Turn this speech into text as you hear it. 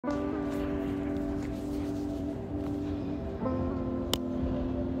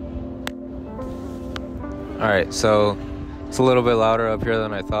Alright, so it's a little bit louder up here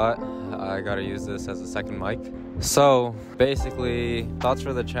than I thought. I gotta use this as a second mic. So basically, thoughts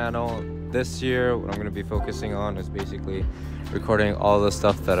for the channel. This year, what I'm gonna be focusing on is basically recording all the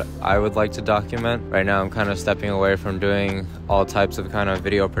stuff that I would like to document. Right now, I'm kind of stepping away from doing all types of kind of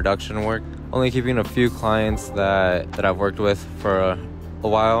video production work. Only keeping a few clients that I've worked with for a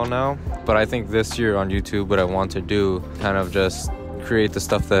while now. But I think this year on YouTube, what I want to do, kind of just create the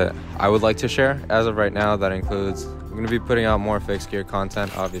stuff that I would like to share. As of right now, that includes I'm going to be putting out more fixed gear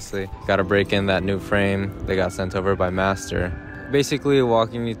content, obviously. Got to break in that new frame that got sent over by Master. Basically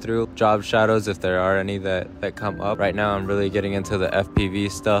walking you through job shadows if there are any that come up. Right now I'm really getting into the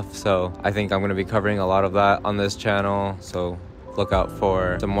FPV stuff, so I think I'm going to be covering a lot of that on this channel. So look out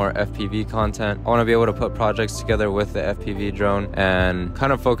for some more FPV content. I want to be able to put projects together with the FPV drone and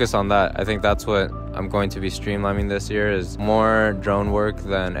kind of focus on that. I think that's what I'm going to be streamlining this year, is more drone work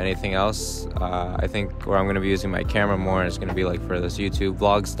than anything else. I think where I'm going to be using my camera more is going to be like for this YouTube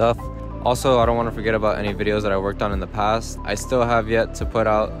vlog stuff. Also, I don't want to forget about any videos that I worked on in the past. I still have yet to put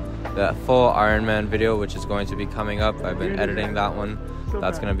out the full Iron Man video, which is going to be coming up. I've been editing that one.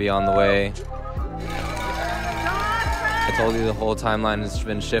 That's going to be on the way. I told you the whole timeline has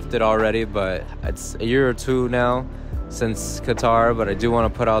been shifted already, but it's a year or two now since Qatar, but I do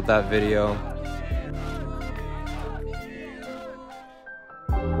want to put out that video.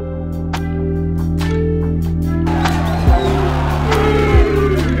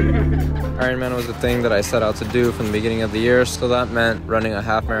 Ironman was the thing that I set out to do from the beginning of the year, so that meant running a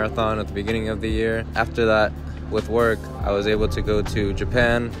half marathon at the beginning of the year. After that, with work, I was able to go to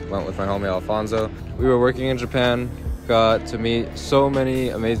Japan, went with my homie Alfonso. We were working in Japan, got to meet so many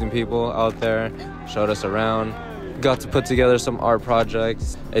amazing people out there, showed us around, got to put together some art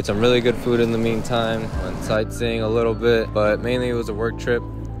projects, ate some really good food in the meantime, went sightseeing a little bit, but mainly it was a work trip.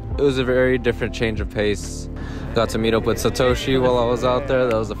 It was a very different change of pace. Got to meet up with Satoshi while I was out there.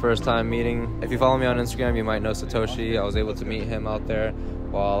 That was the first time meeting. If you follow me on Instagram, you might know Satoshi. I was able to meet him out there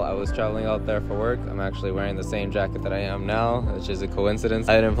while I was traveling out there for work. I'm actually wearing the same jacket that I am now, which is a coincidence.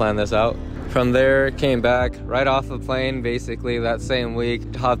 I didn't plan this out. From there, came back right off the plane, basically that same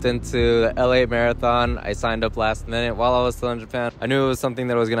week, hopped into the LA Marathon. I signed up last minute while I was still in Japan. I knew it was something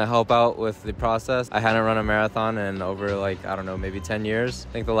that was gonna help out with the process. I hadn't run a marathon in over like, I don't know, maybe 10 years.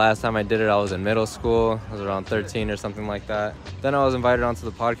 I think the last time I did it, I was in middle school. I was around 13 or something like that. Then I was invited onto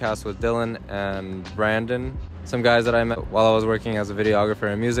the podcast with Dylan and Brandon, some guys that I met while I was working as a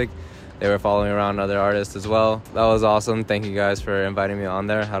videographer in music. They were following around other artists as well. That was awesome. Thank you guys for inviting me on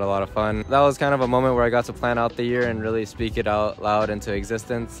there. Had a lot of fun. That was kind of a moment where I got to plan out the year and really speak it out loud into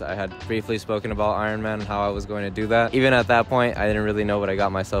existence. I had briefly spoken about Ironman and how I was going to do that. Even at that point, I didn't really know what I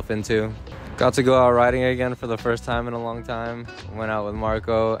got myself into. Got to go out riding again for the first time in a long time. Went out with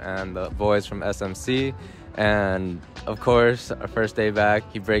Marco and the boys from SMC. And of course, our first day back,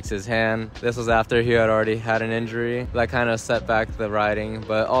 he breaks his hand. This was after he had already had an injury. That kind of set back the riding,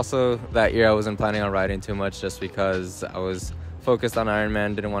 but also that year I wasn't planning on riding too much just because I was focused on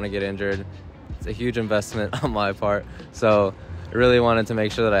Ironman, didn't want to get injured. It's a huge investment on my part, so I really wanted to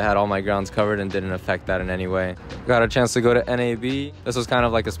make sure that I had all my grounds covered and didn't affect that in any way. Got a chance to go to NAB. This was kind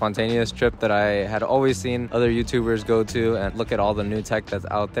of like a spontaneous trip that I had always seen other YouTubers go to and look at all the new tech that's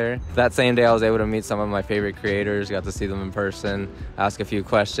out there. That same day I was able to meet some of my favorite creators, got to see them in person, ask a few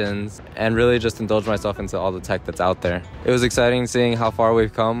questions, and really just indulge myself into all the tech that's out there. It was exciting seeing how far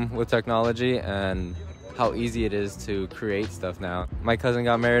we've come with technology and how easy it is to create stuff now. My cousin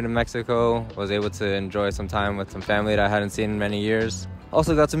got married in Mexico, was able to enjoy some time with some family that I hadn't seen in many years.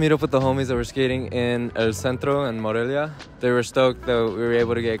 Also got to meet up with the homies that were skating in El Centro in Morelia. They were stoked that we were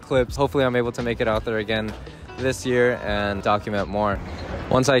able to get clips. Hopefully I'm able to make it out there again this year and document more.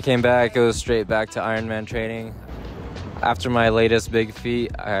 Once I came back, it was straight back to Ironman training. After my latest big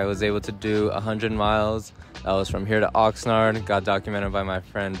feat, I was able to do 100 miles. That was from here to Oxnard, got documented by my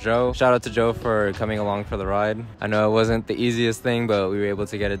friend Joe. Shout out to Joe for coming along for the ride. I know it wasn't the easiest thing, but we were able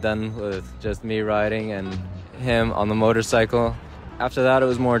to get it done with just me riding and him on the motorcycle. After that, it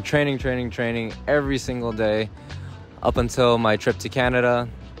was more training every single day up until my trip to Canada.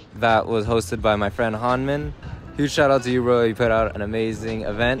 That was hosted by my friend Hanmin. Huge shout out to you, bro. You put out an amazing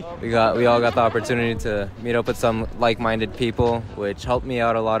event. We all got the opportunity to meet up with some like-minded people, which helped me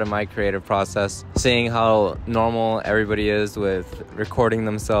out a lot in my creative process. Seeing how normal everybody is with recording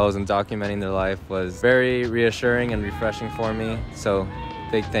themselves and documenting their life was very reassuring and refreshing for me. So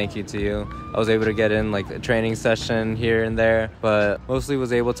big thank you to you. I was able to get in like a training session here and there, but mostly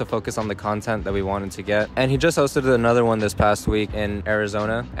was able to focus on the content that we wanted to get. And he just hosted another one this past week in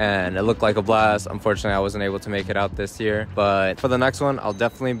Arizona, and it looked like a blast. Unfortunately, I wasn't able to make it out this year, but for the next one, I'll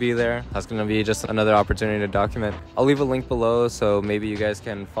definitely be there. That's gonna be just another opportunity to document. I'll leave a link below so maybe you guys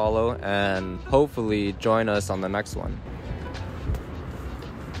can follow and hopefully join us on the next one.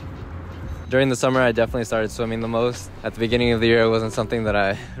 During the summer, I definitely started swimming the most. At the beginning of the year, it wasn't something that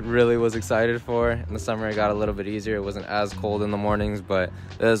I really was excited for. In the summer, it got a little bit easier. It wasn't as cold in the mornings, but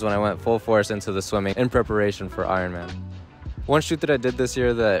this is when I went full force into the swimming in preparation for Ironman. One shoot that I did this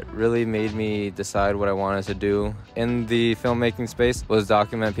year that really made me decide what I wanted to do in the filmmaking space was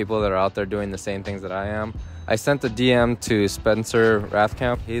document people that are out there doing the same things that I am. I sent a DM to Spencer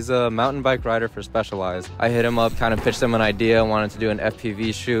Rathkamp. He's a mountain bike rider for Specialized. I hit him up, kind of pitched him an idea, wanted to do an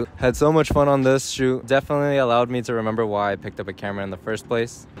FPV shoot. Had so much fun on this shoot. Definitely allowed me to remember why I picked up a camera in the first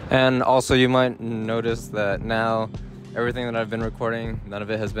place. And also you might notice that now everything that I've been recording, none of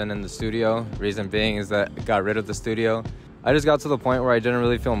it has been in the studio. Reason being is that I got rid of the studio. I just got to the point where I didn't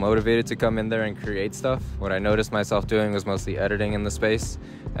really feel motivated to come in there and create stuff. What I noticed myself doing was mostly editing in the space.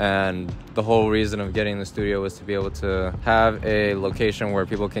 And the whole reason of getting the studio was to be able to have a location where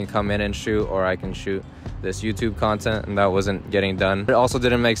people can come in and shoot, or I can shoot this YouTube content, and that wasn't getting done. It also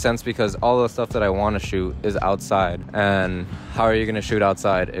didn't make sense because all the stuff that I want to shoot is outside, and how are you going to shoot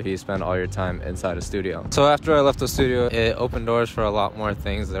outside if you spend all your time inside a studio? So after I left the studio, it opened doors for a lot more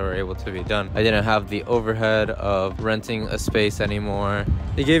things that were able to be done. I didn't have the overhead of renting a space anymore.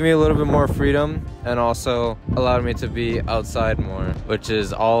 It gave me a little bit more freedom and also allowed me to be outside more, which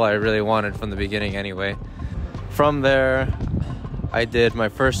is all I really wanted from the beginning anyway. From there, I did my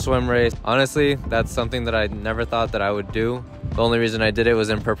first swim race. Honestly, that's something that I never thought that I would do. The only reason I did it was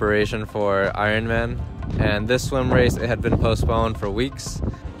in preparation for Ironman. And this swim race, it had been postponed for weeks.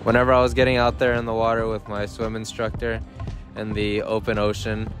 Whenever I was getting out there in the water with my swim instructor in the open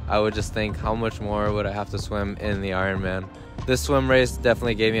ocean, I would just think, how much more would I have to swim in the Ironman? This swim race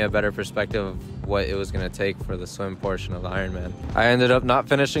definitely gave me a better perspective of what it was going to take for the swim portion of the Ironman. I ended up not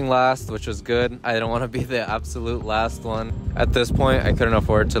finishing last, which was good. I didn't want to be the absolute last one. At this point, I couldn't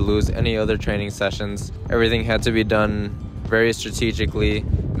afford to lose any other training sessions. Everything had to be done very strategically,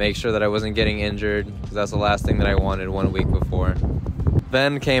 make sure that I wasn't getting injured, because that's the last thing that I wanted 1 week before.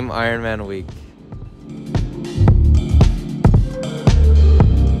 Then came Ironman week.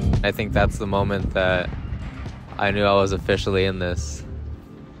 I think that's the moment that I knew I was officially in this.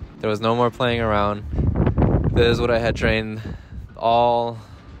 There was no more playing around. This is what I had trained all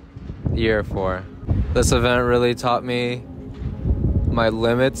year for. This event really taught me my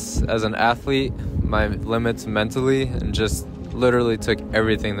limits as an athlete, my limits mentally, and just literally took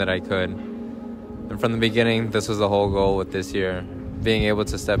everything that I could. And from the beginning, this was the whole goal with this year, being able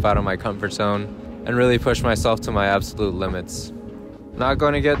to step out of my comfort zone and really push myself to my absolute limits. Not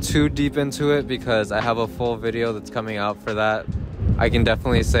going to get too deep into it because I have a full video that's coming out for that. I can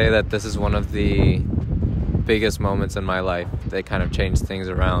definitely say that this is one of the biggest moments in my life. They kind of changed things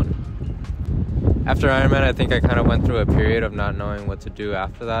around. After Ironman, I think I kind of went through a period of not knowing what to do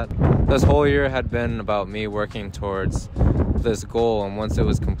after that. This whole year had been about me working towards this goal, and once it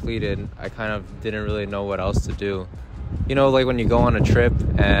was completed, I kind of didn't really know what else to do. You know, like when you go on a trip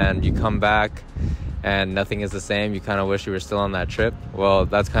and you come back and nothing is the same, you kind of wish you were still on that trip. Well,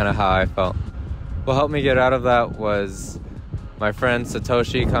 that's kind of how I felt. What helped me get out of that was my friend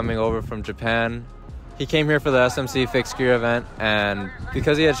Satoshi coming over from Japan. He came here for the SMC Fixed Gear event, and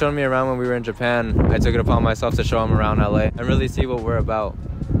because he had shown me around when we were in Japan, I took it upon myself to show him around LA and really see what we're about.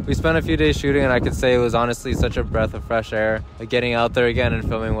 We spent a few days shooting, and I could say it was honestly such a breath of fresh air, like getting out there again and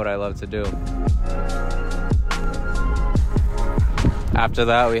filming what I love to do. After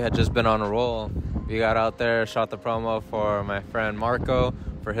that, we had just been on a roll. We got out there, shot the promo for my friend Marco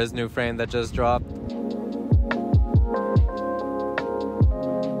for his new frame that just dropped.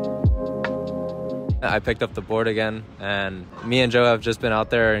 I picked up the board again, and me and Joe have just been out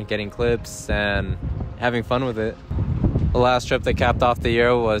there getting clips and having fun with it. The last trip that capped off the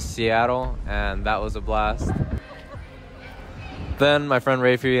year was Seattle, and that was a blast. Then my friend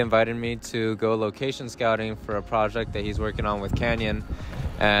Rafi invited me to go location scouting for a project that he's working on with Canyon,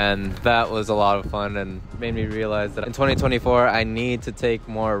 and that was a lot of fun and made me realize that in 2024 I need to take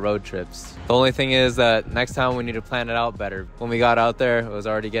more road trips. The only thing is that next time we need to plan it out better. When we got out there, it was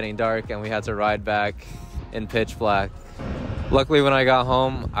already getting dark and we had to ride back in pitch black. Luckily, when I got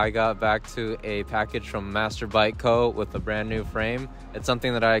home, I got back to a package from Master Bike Co. with a brand new frame. It's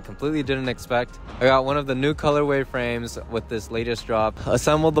something that I completely didn't expect. I got one of the new colorway frames with this latest drop.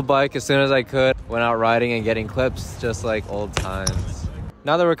 Assembled the bike as soon as I could, went out riding and getting clips just like old times.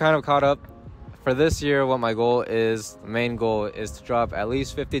 now that we're kind of caught up, for this year, what my goal is, the main goal is to drop at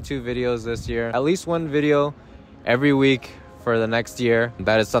least 52 videos this year. At least one video every week for the next year.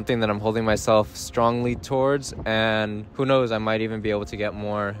 That is something that I'm holding myself strongly towards, and who knows, I might even be able to get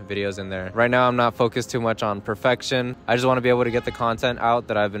more videos in there. Right now, I'm not focused too much on perfection. I just want to be able to get the content out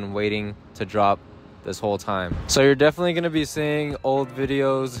that I've been waiting to drop this whole time. So you're definitely going to be seeing old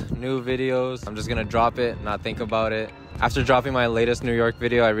videos, new videos. I'm just going to drop it, not think about it. After dropping my latest New York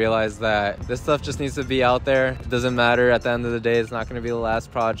video, I realized that this stuff just needs to be out there. It doesn't matter. At the end of the day, it's not going to be the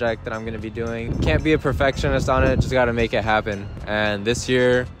last project that I'm going to be doing. Can't be a perfectionist on it, just got to make it happen. And this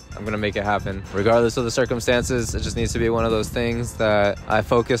year, I'm going to make it happen. Regardless of the circumstances, it just needs to be one of those things that I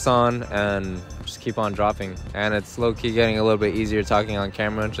focus on and just keep on dropping. And it's low-key getting a little bit easier talking on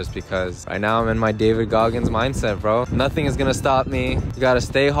camera just because right now I'm in my David Goggins mindset, bro. Nothing is going to stop me. You got to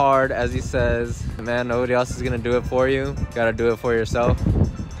stay hard, as he says. Man, nobody else is going to do it for you. You got to do it for yourself.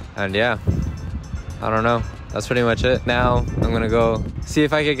 And yeah, I don't know. That's pretty much it. Now I'm gonna go see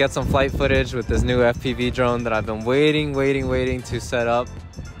if I could get some flight footage with this new FPV drone that I've been waiting to set up.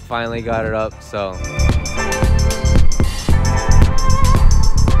 Finally got it up, so.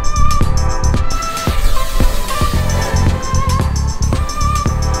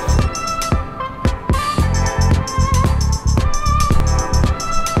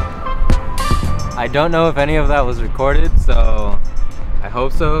 I don't know if any of that was recorded, so I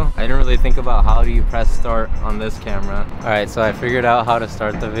hope so. I didn't really think about how do you press start on this camera. All right, so I figured out how to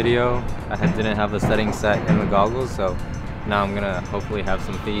start the video. I didn't have the settings set in the goggles, so now I'm gonna hopefully have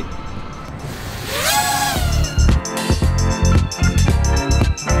some feed.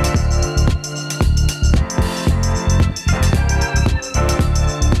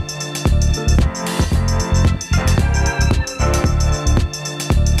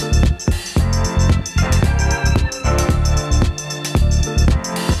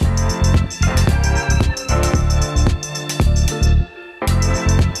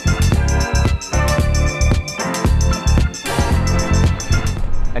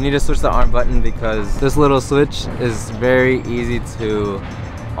 I need to switch the arm button because this little switch is very easy to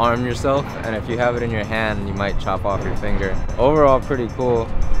arm yourself, and if you have it in your hand you might chop off your finger. Overall pretty cool.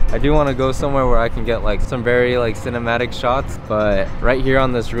 I do want to go somewhere where I can get like some very like cinematic shots, but right here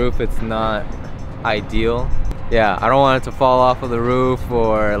on this roof it's not ideal. Yeah, I don't want it to fall off of the roof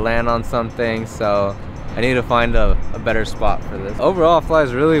or land on something, so I need to find a better spot for this. Overall, it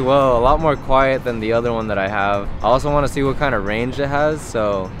flies really well, a lot more quiet than the other one that I have. I also want to see what kind of range it has,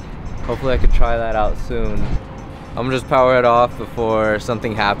 so hopefully I could try that out soon. I'm gonna just power it off before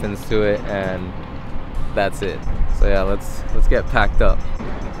something happens to it, and that's it. So yeah, let's get packed up.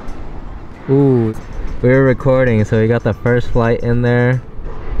 Ooh, we're recording, so we got the first flight in there.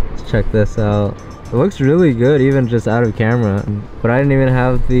 Let's check this out. It looks really good even just out of camera, but I didn't even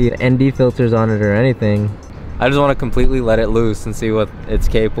have the ND filters on it or anything. I just want to completely let it loose and see what it's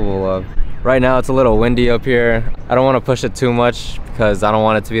capable of. Right now it's a little windy up here. I don't want to push it too much because I don't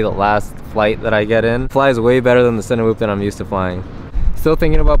want it to be the last flight that I get in. It flies way better than the Cinewoop that I'm used to flying. Still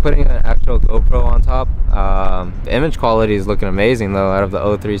thinking about putting an actual GoPro on top. The image quality is looking amazing though out of the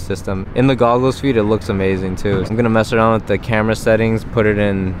O3 system. In the goggles feed it looks amazing too. I'm gonna mess around with the camera settings, put it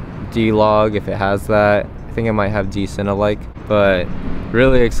in D-Log if it has that. I think it might have D-Cine-like, but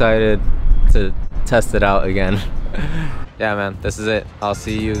really excited to test it out again. Yeah man, this is it. I'll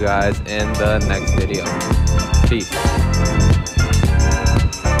see you guys in the next video. Peace.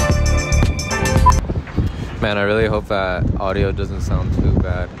 Man, I really hope that audio doesn't sound too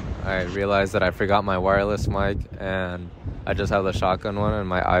bad. I realized that I forgot my wireless mic and I just have the shotgun one on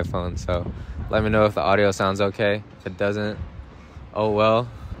my iPhone, so let me know if the audio sounds okay. If it doesn't, oh well.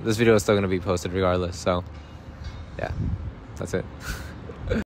 This video is still going to be posted regardless, so yeah, that's it.